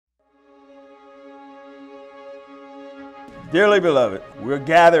Dearly beloved, we're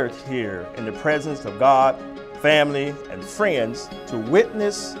gathered here in the presence of God, family, and friends to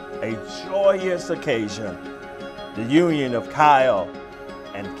witness a joyous occasion, the union of Kyle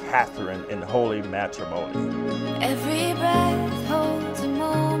and Katherine in holy matrimony. Every breath holds a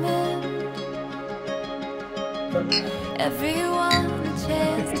moment, everyone a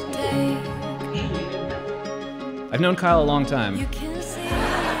chance to take. I've known Kyle a long time,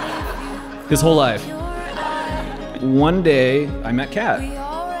 his whole life. One day I met Kat,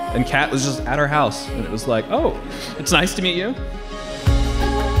 and Kat was just at our house, and it was like, oh, it's nice to meet you.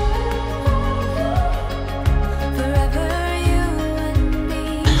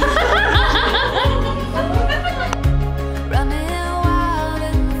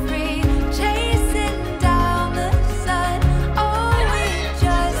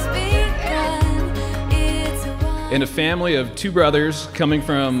 In a family of 2 brothers, coming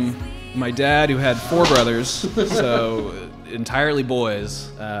from my dad who had 4 brothers, so entirely boys.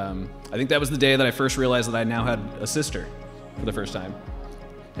 I think that was the day that I first realized that I now had a sister for the first time.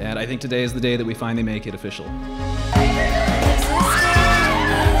 And I think today is the day that we finally make it official.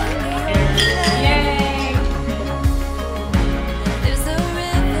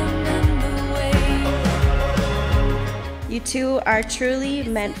 You two are truly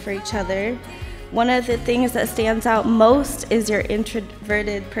meant for each other. One of the things that stands out most is your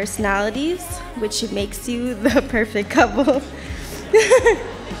introverted personalities, which makes you the perfect couple.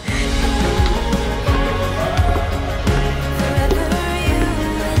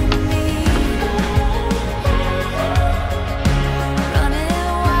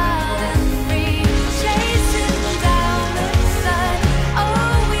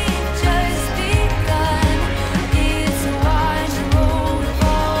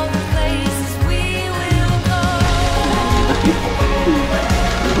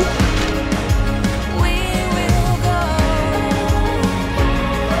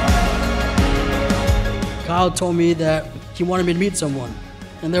 Kyle told me that he wanted me to meet someone.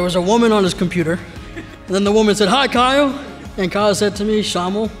 And there was a woman on his computer. And then the woman said, "Hi, Kyle." And Kyle said to me,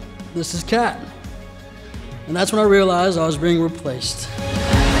 "Shamel, this is Kat." And that's when I realized I was being replaced.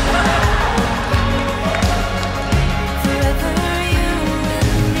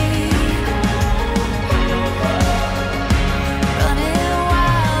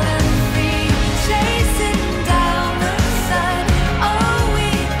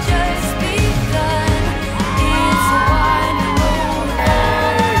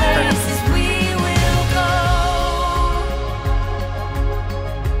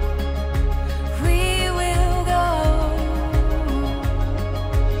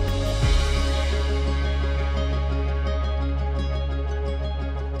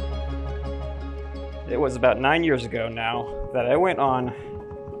 It was about 9 years ago now that I went on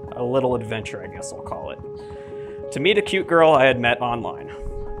a little adventure, I guess I'll call it, to meet a cute girl I had met online.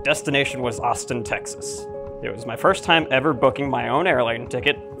 Destination was Austin, Texas. It was my first time ever booking my own airline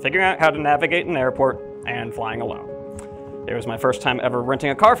ticket, figuring out how to navigate an airport, and flying alone. It was my first time ever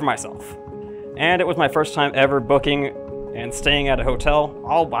renting a car for myself. And it was my first time ever booking and staying at a hotel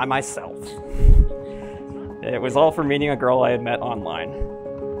all by myself. It was all for meeting a girl I had met online.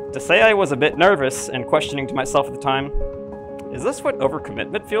 To say I was a bit nervous and questioning to myself at the time, is this what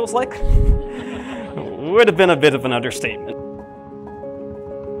overcommitment feels like? Would have been a bit of an understatement.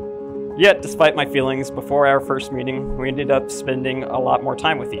 Yet, despite my feelings, before our first meeting, we ended up spending a lot more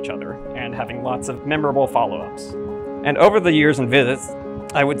time with each other and having lots of memorable follow-ups. And over the years and visits,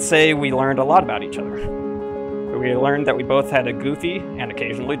 I would say we learned a lot about each other. We learned that we both had a goofy and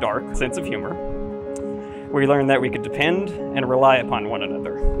occasionally dark sense of humor. We learned that we could depend and rely upon one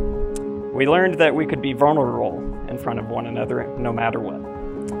another. We learned that we could be vulnerable in front of one another no matter what.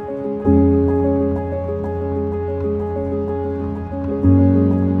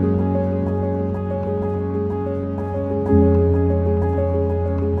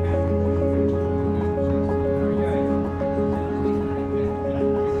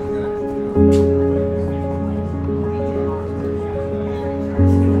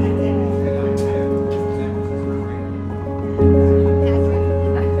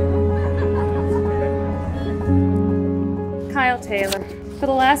 For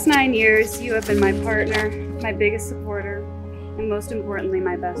the last 9 years, you have been my partner, my biggest supporter, and most importantly,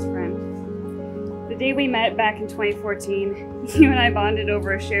 my best friend. The day we met back in 2014, you and I bonded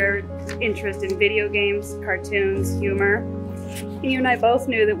over a shared interest in video games, cartoons, humor, and you and I both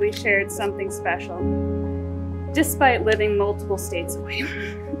knew that we shared something special, despite living multiple states away.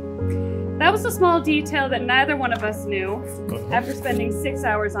 That was a small detail that neither one of us knew after spending 6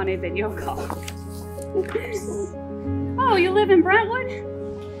 hours on a video call. Oh, you live in Brentwood?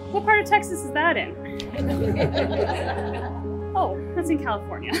 What part of Texas is that in? Oh, that's in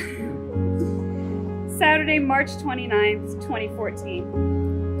California. Saturday, March 29th,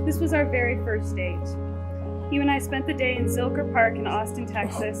 2014. This was our very first date. You and I spent the day in Zilker Park in Austin,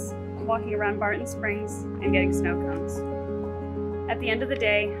 Texas, walking around Barton Springs and getting snow cones. At the end of the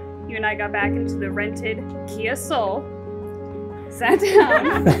day, you and I got back into the rented Kia Soul, sat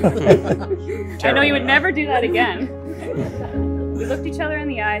down. I know you would never do that again. We looked each other in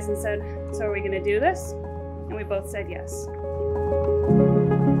the eyes and said, "So are we gonna do this?" And we both said yes.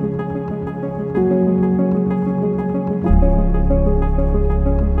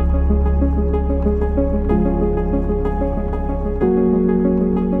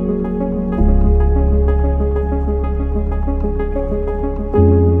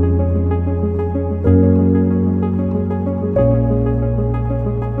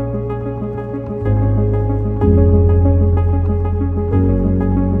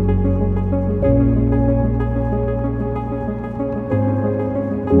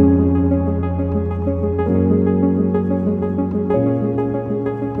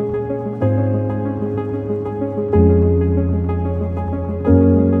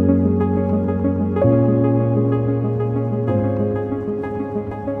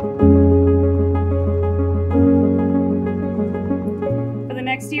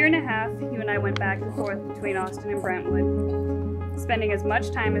 Austin and Brentwood, spending as much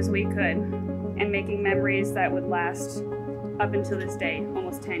time as we could and making memories that would last up until this day,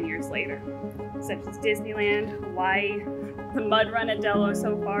 almost 10 years later, such as Disneyland, Hawaii, the mud run at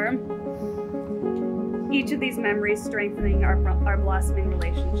Deloso Farm. Each of these memories strengthening our blossoming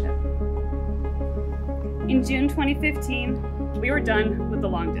relationship. In June 2015, we were done with the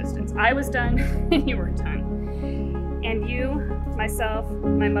long distance. I was done and you were done. And you, myself,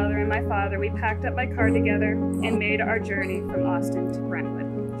 my mother, and my father, we packed up my car together and made our journey from Austin to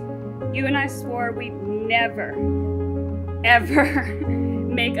Brentwood. You and I swore we'd never, ever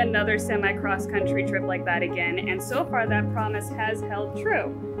make another semi-cross country trip like that again, and so far that promise has held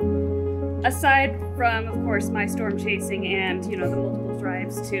true. Aside from, of course, my storm chasing and, the multiple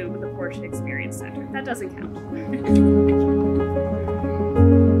drives to the Porsche Experience Center. That doesn't count.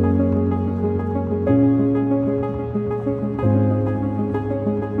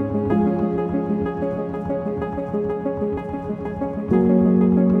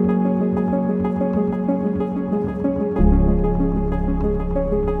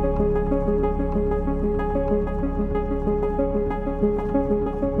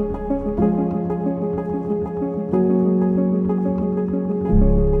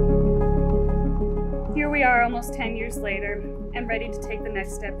 Almost 10 years later, and ready to take the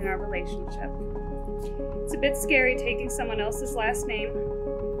next step in our relationship. It's a bit scary taking someone else's last name,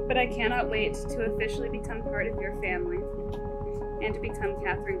 but I cannot wait to officially become part of your family and to become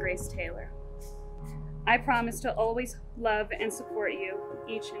Katherine Grace Taylor. I promise to always love and support you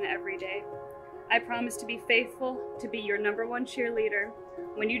each and every day. I promise to be faithful, to be your #1 cheerleader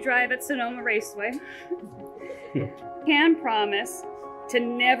when you drive at Sonoma Raceway. Can promise to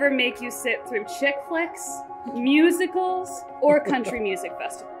never make you sit through chick flicks, musicals, or country music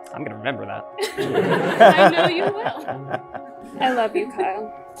festivals. I'm gonna remember that. I know you will. I love you,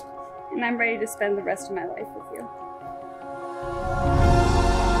 Kyle, and I'm ready to spend the rest of my life with you.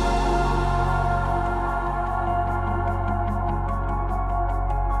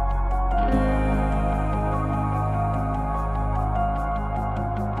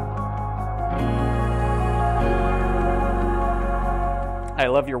 I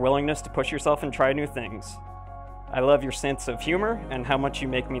love your willingness to push yourself and try new things. I love your sense of humor and how much you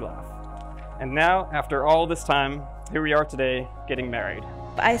make me laugh. And now, after all this time, here we are today, getting married.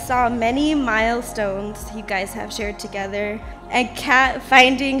 I saw many milestones you guys have shared together, and Kat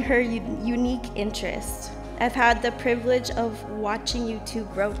finding her unique interests. I've had the privilege of watching you two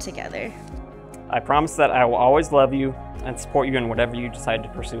grow together. I promise that I will always love you and support you in whatever you decide to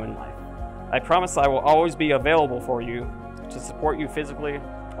pursue in life. I promise I will always be available for you to support you physically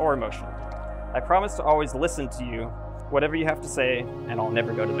or emotionally. I promise to always listen to you, whatever you have to say, and I'll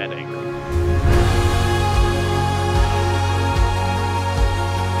never go to bed angry.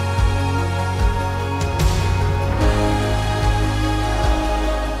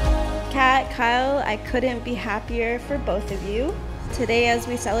 Kat, Kyle, I couldn't be happier for both of you. Today, as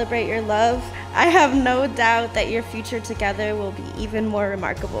we celebrate your love, I have no doubt that your future together will be even more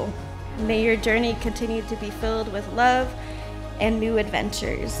remarkable. May your journey continue to be filled with love and new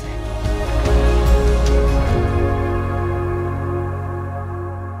adventures.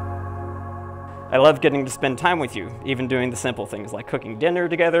 I love getting to spend time with you, even doing the simple things like cooking dinner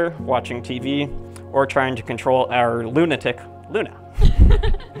together, watching TV, or trying to control our lunatic, Luna.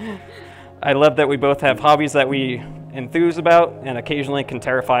 I love that we both have hobbies that we enthuse about, and occasionally can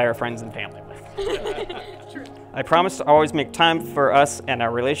terrify our friends and family with. I promise to always make time for us and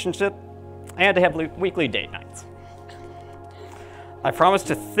our relationship, and to have weekly date nights. I promise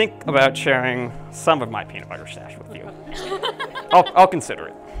to think about sharing some of my peanut butter stash with you. I'll consider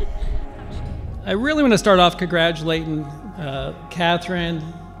it. I really want to start off congratulating Katherine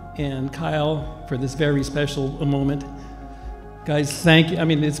and Kyle for this very special moment. Guys, thank you. I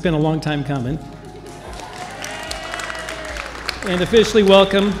mean, it's been a long time coming. And officially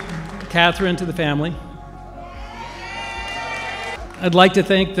welcome Katherine to the family. I'd like to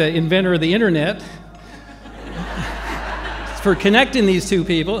thank the inventor of the internet for connecting these two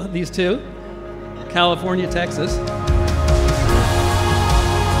people, California, Texas.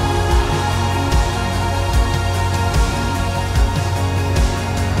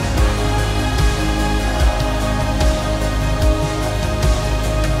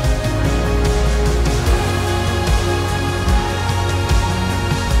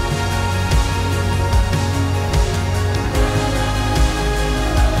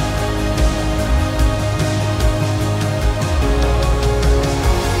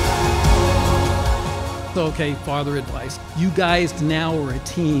 Okay, father advice. You guys now are a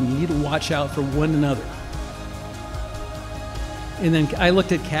team. You need to watch out for one another. And then I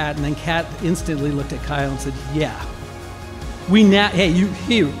looked at Kat, and then Kat instantly looked at Kyle and said, yeah. We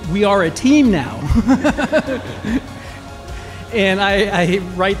are a team now. And I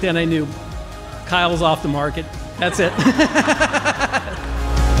right then I knew Kyle's off the market. That's it.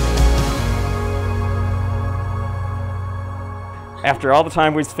 After all the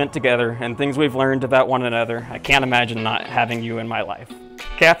time we've spent together and things we've learned about one another, I can't imagine not having you in my life.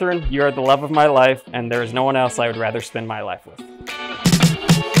 Katherine, you are the love of my life, and there is no one else I would rather spend my life with. I'm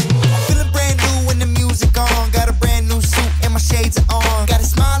feeling brand new when the music on. Got a brand new suit and my shades are on. Got a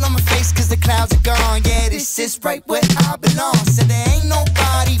smile on my face cause the clouds are gone. Yeah, this is right where I belong. Said there ain't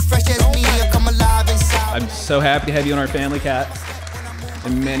nobody fresh as me. I come alive inside. I'm so happy to have you in our family, Kat,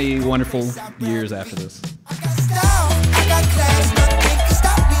 and many wonderful years after this. I got style, I got class, nothing can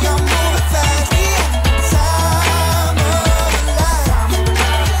stop me, I'm moving fast. Yeah, time of life.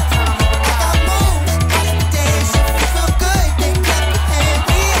 I got moves, watch me dance. If you feel good, then clap your hands.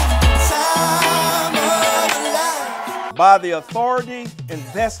 Yeah, time of life. By the authority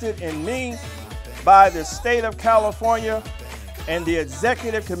invested in me by the state of California and the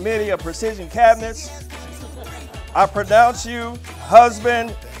Executive Committee of Precision Cabinets, I pronounce you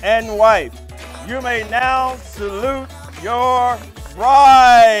husband and wife. You may now salute your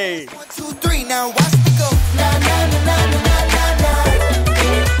bride. 1, 2, 3, now watch me go. Na na na na na na na.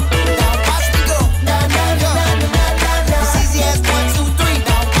 Now watch me go. Na na na na na na na. It's easy as 1, 2, 3.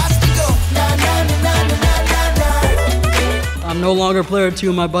 Now watch me go. Na na na na na na na. I'm no longer player 2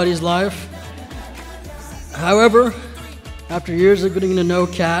 in my buddy's life. However, after years of getting to know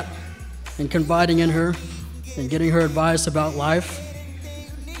Kat and confiding in her and getting her advice about life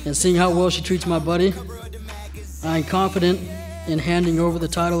and seeing how well she treats my buddy, I am confident in handing over the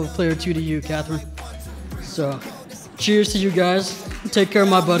title of player 2 to you, Katherine. So, cheers to you guys. Take care of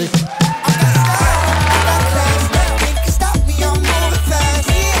my buddy.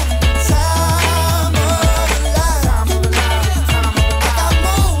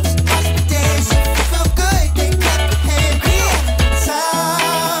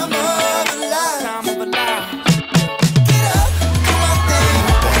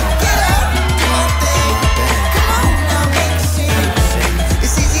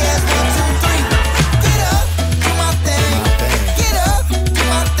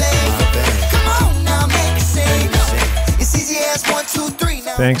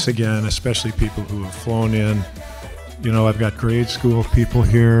 Thanks again, especially people who have flown in. You know, I've got grade school people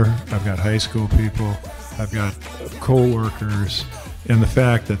here, I've got high school people, I've got co-workers, and the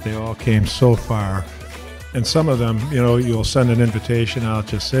fact that they all came so far. And some of them, you know, you'll send an invitation out,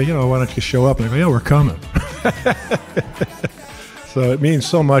 just say, you know, why don't you show up? And they go, yeah, we're coming. So it means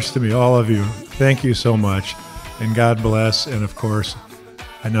so much to me, all of you. Thank you so much, and God bless. And of course,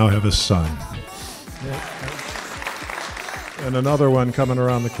 I now have a son. And another one coming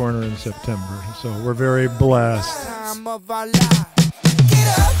around the corner in September. So we're very blessed. Time of our life. Get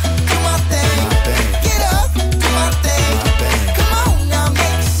up, do my thing. Get up, do my thing. Come on now,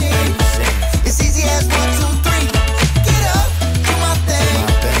 make a scene. It's easy as 1, 2, 3. Get up, do my thing.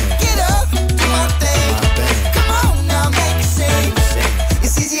 Get up, do my thing. Come on now, make a scene.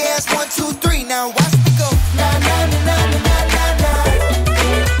 It's easy as 1, 2, 3. Now.